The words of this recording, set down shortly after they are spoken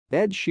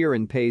Ed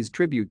Sheeran pays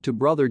tribute to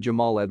brother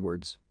Jamal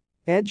Edwards.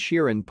 Ed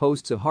Sheeran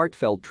posts a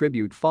heartfelt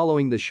tribute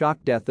following the shock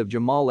death of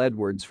Jamal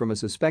Edwards from a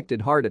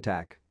suspected heart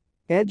attack.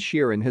 Ed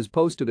Sheeran has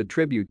posted a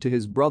tribute to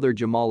his brother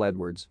Jamal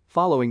Edwards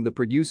following the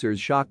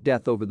producer's shock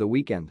death over the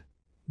weekend.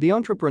 The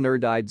entrepreneur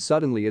died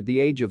suddenly at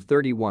the age of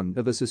 31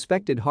 of a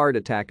suspected heart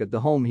attack at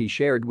the home he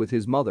shared with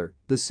his mother,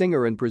 the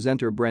singer and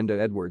presenter Brenda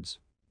Edwards.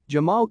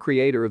 Jamal,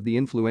 creator of the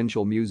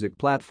influential music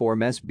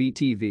platform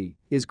SBTV,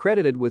 is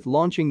credited with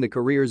launching the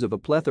careers of a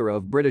plethora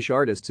of British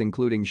artists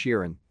including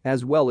Sheeran,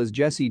 as well as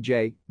Jessie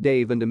J,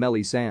 Dave and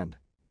Emeli Sand.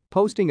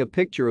 Posting a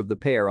picture of the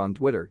pair on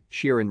Twitter,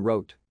 Sheeran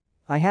wrote,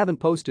 "I haven't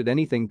posted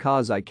anything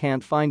cause I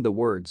can't find the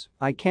words,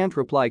 I can't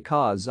reply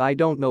cause I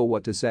don't know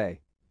what to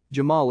say.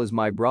 Jamal is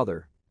my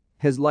brother.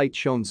 His light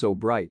shone so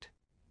bright.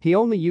 He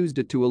only used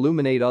it to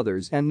illuminate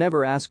others and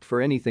never asked for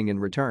anything in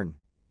return.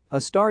 A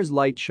star's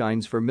light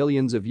shines for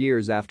millions of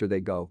years after they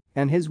go,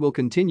 and his will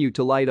continue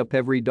to light up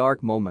every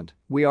dark moment.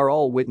 We are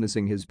all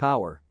witnessing his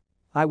power.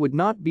 I would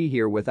not be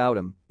here without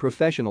him,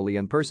 professionally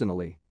and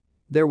personally.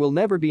 There will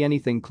never be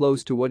anything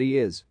close to what he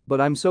is,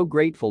 but I'm so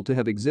grateful to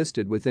have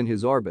existed within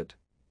his orbit.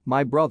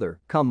 My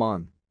brother, come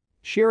on."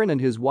 Sheeran and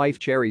his wife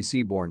Cherry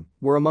Seaborn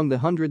were among the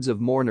hundreds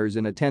of mourners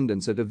in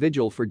attendance at a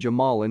vigil for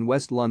Jamal in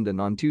West London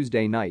on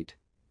Tuesday night.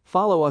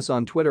 Follow us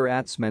on Twitter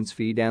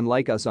 @SmentsFeed and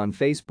like us on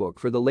Facebook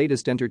for the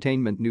latest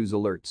entertainment news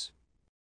alerts.